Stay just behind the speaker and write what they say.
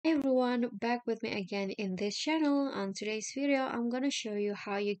Everyone, back with me again in this channel. On today's video, I'm gonna show you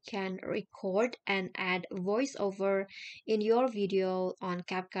how you can record and add voiceover in your video on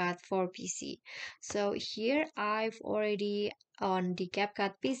CapCut for PC. So here I've already on the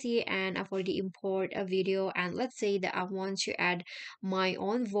CapCut PC and I've already import a video, and let's say that I want to add my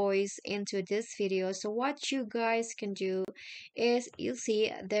own voice into this video. So what you guys can do is, you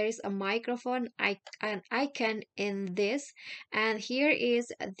see there is a microphone an icon in this, and here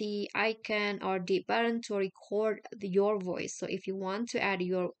is the icon or the button to record your voice. So if you want to add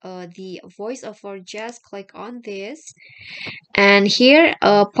your the voiceover, just click on this, and here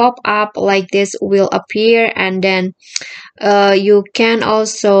a pop up like this will appear, and then you can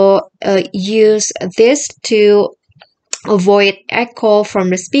also use this to avoid echo from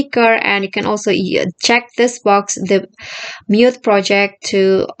the speaker, and you can also check this box, the mute project,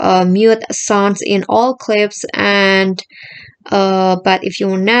 to mute sounds in all clips. And but if you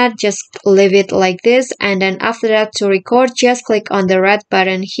want not, just leave it like this, and then after that, to record, just click on the red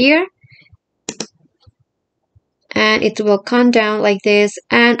button here, and it will count down like this,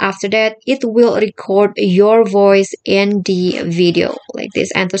 and after that it will record your voice in the video like this.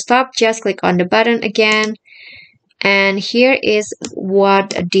 And to stop, just click on the button again, and here is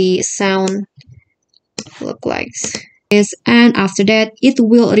what the sound look like is, and after that it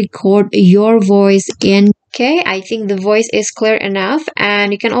will record your voice in. Okay, I think the voice is clear enough,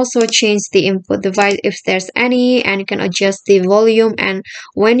 and you can also change the input device if there's any, and you can adjust the volume, and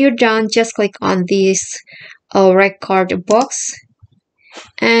when you're done, just click on this record box,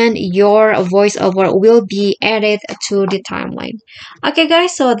 and your voiceover will be added to the timeline. Okay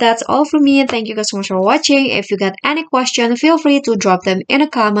guys, so that's all from me. Thank you guys so much for watching. If you got any question, feel free to drop them in a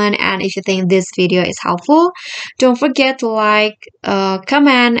comment, and if you think this video is helpful, don't forget to like,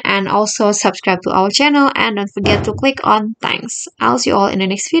 comment, and also subscribe to our channel, and don't forget to click on thanks. I'll see you all in the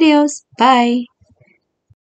next videos. Bye.